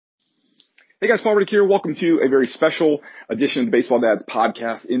Hey guys, Paul Riddick here. Welcome to a very special edition of the Baseball Dads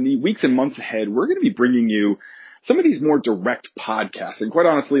podcast. In the weeks and months ahead, we're going to be bringing you some of these more direct podcasts. And quite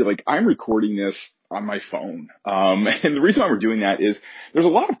honestly, I'm recording this on my phone. And the reason why we're doing that is there's a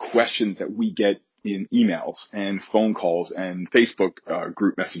lot of questions that we get in emails and phone calls and Facebook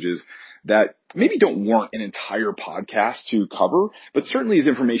group messages that maybe don't warrant an entire podcast to cover, but certainly is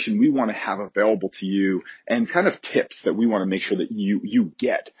information we want to have available to you and kind of tips that we want to make sure that you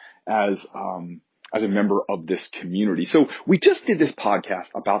get as a member of this community. So we just did this podcast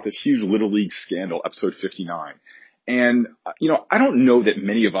about this huge Little League scandal, episode 59. And, I don't know that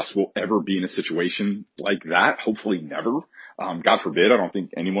many of us will ever be in a situation like that. Hopefully never. God forbid. I don't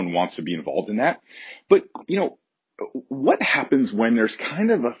think anyone wants to be involved in that. But, what happens when there's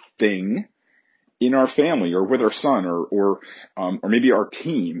kind of a thing in our family or with our son or maybe our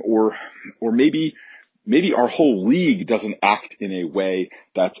team or maybe our whole league doesn't act in a way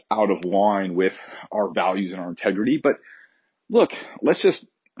that's out of line with our values and our integrity. But look, let's just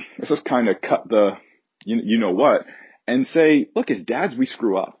kind of cut the, you know what, and say, look, as dads, we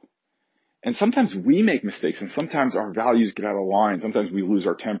screw up. And sometimes we make mistakes and sometimes our values get out of line. Sometimes we lose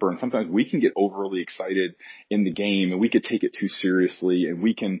our temper and sometimes we can get overly excited in the game and we could take it too seriously and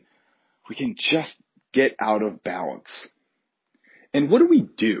we can just get out of balance. And what do we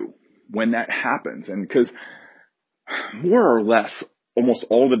do when that happens? And because more or less, almost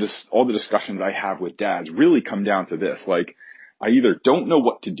all the discussions I have with dads really come down to this. I either don't know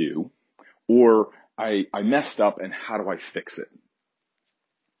what to do or I messed up and how do I fix it?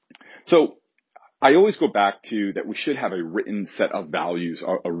 So I always go back to that we should have a written set of values,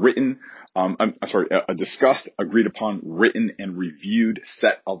 a discussed, agreed upon, written and reviewed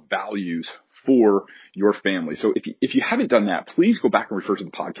set of values for your family. So if you haven't done that, please go back and refer to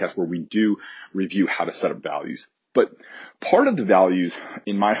the podcast where we do review how to set up values. But part of the values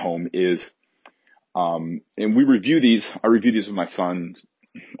in my home is, and I review these with my sons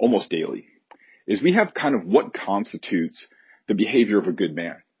almost daily, is we have kind of what constitutes the behavior of a good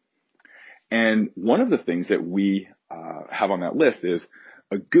man. And one of the things that we have on that list is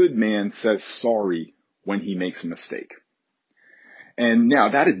a good man says sorry when he makes a mistake. And now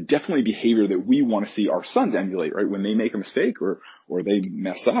that is definitely behavior that we want to see our sons emulate, right? When they make a mistake or they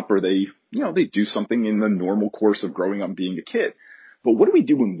mess up or they do something in the normal course of growing up and being a kid. But what do we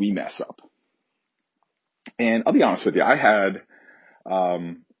do when we mess up? And I'll be honest with you, I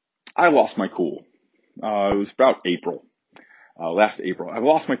lost my cool. It was about April. Last April. I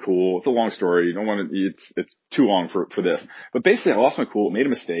lost my cool. It's a long story. It's too long for this. But basically I lost my cool, made a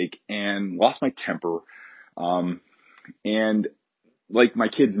mistake and lost my temper. And my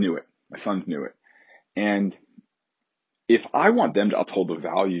kids knew it. My sons knew it. And if I want them to uphold the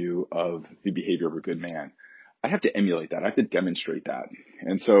value of the behavior of a good man, I have to emulate that. I have to demonstrate that.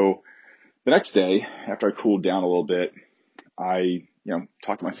 And so the next day, after I cooled down a little bit, I,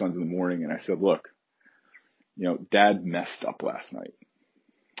 talked to my sons in the morning and I said, look, Dad messed up last night.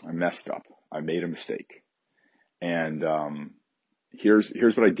 I messed up. I made a mistake. And,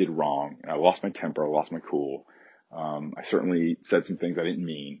 here's what I did wrong. I lost my temper. I lost my cool. I certainly said some things I didn't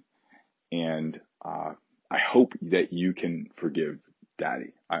mean. And, I hope that you can forgive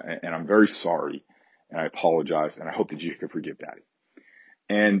Daddy. And I'm very sorry and I apologize and I hope that you can forgive Daddy.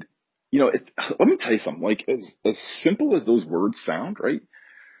 And, let me tell you something, as simple as those words sound, right?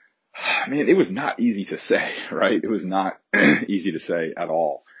 Man, it was not easy to say, right? It was not easy to say at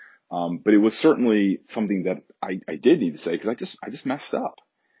all. But it was certainly something that I did need to say because I just messed up.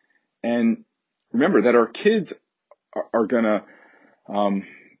 And remember that our kids are gonna,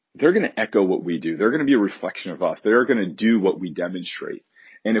 they're gonna echo what we do. They're gonna be a reflection of us. They're gonna do what we demonstrate.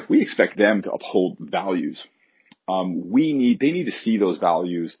 And if we expect them to uphold values, they need to see those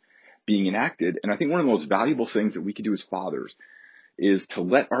values being enacted. And I think one of the most valuable things that we can do as fathers is to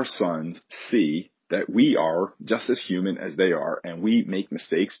let our sons see that we are just as human as they are and we make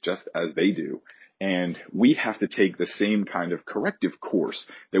mistakes just as they do. And we have to take the same kind of corrective course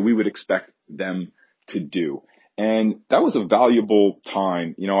that we would expect them to do. And that was a valuable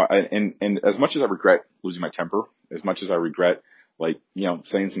time, and as much as I regret losing my temper, as much as I regret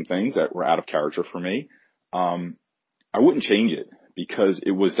saying some things that were out of character for me, I wouldn't change it because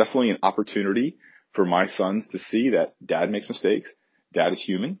it was definitely an opportunity for my sons to see that Dad makes mistakes. Dad is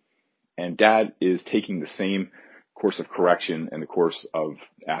human and Dad is taking the same course of correction and the course of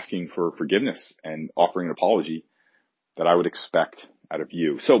asking for forgiveness and offering an apology that I would expect out of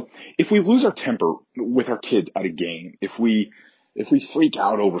you. So if we lose our temper with our kids at a game, if we freak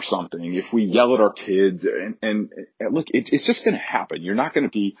out over something, if we yell at our kids and look, it's just going to happen. You're not going to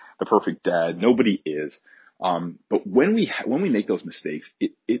be the perfect dad. Nobody is. But when we make those mistakes,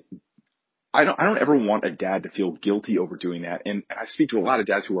 it I don't ever want a dad to feel guilty over doing that. And I speak to a lot of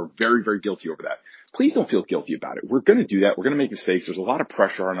dads who are very, very guilty over that. Please don't feel guilty about it. We're going to do that. We're going to make mistakes. There's a lot of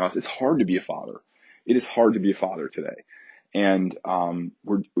pressure on us. It's hard to be a father. It is hard to be a father today. And, and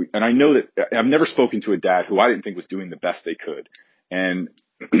I know that I've never spoken to a dad who I didn't think was doing the best they could. And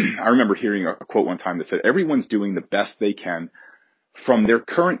I remember hearing a quote one time that said, everyone's doing the best they can from their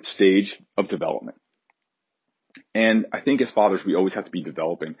current stage of development. And I think as fathers, we always have to be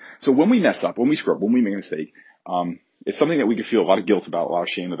developing. So when we mess up, when we screw up, when we make a mistake, it's something that we can feel a lot of guilt about, a lot of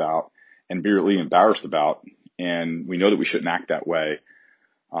shame about, and be really embarrassed about. And we know that we shouldn't act that way.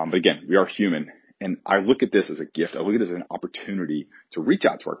 But again, we are human. And I look at this as a gift. I look at it as an opportunity to reach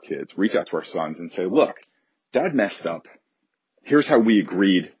out to our kids, reach out to our sons and say, look, Dad messed up. Here's how we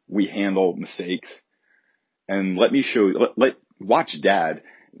agreed we handle mistakes. And let me show you, watch Dad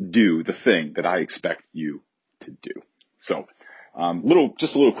do the thing that I expect you to do. So,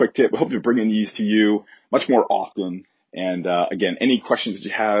 just a little quick tip. I hope to bring in these to you much more often. And, again, any questions that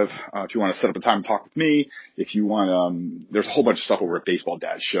you have, if you want to set up a time to talk with me, if you want, there's a whole bunch of stuff over at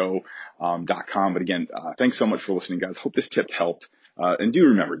baseballdadsshow.com. But again, thanks so much for listening, guys. Hope this tip helped. And do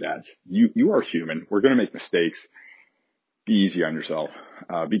remember, dads, you are human. We're going to make mistakes. Be easy on yourself.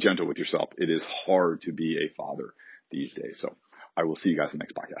 Be gentle with yourself. It is hard to be a father these days. So I will see you guys in the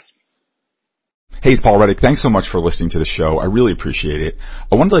next podcast. Hey, it's Paul Reddick. Thanks so much for listening to the show. I really appreciate it.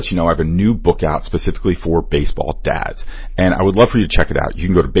 I wanted to let you know I have a new book out specifically for baseball dads, and I would love for you to check it out. You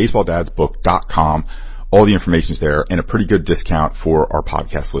can go to baseballdadsbook.com. All the information is there, and a pretty good discount for our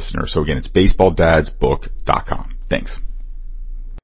podcast listeners. So again, it's baseballdadsbook.com. Thanks.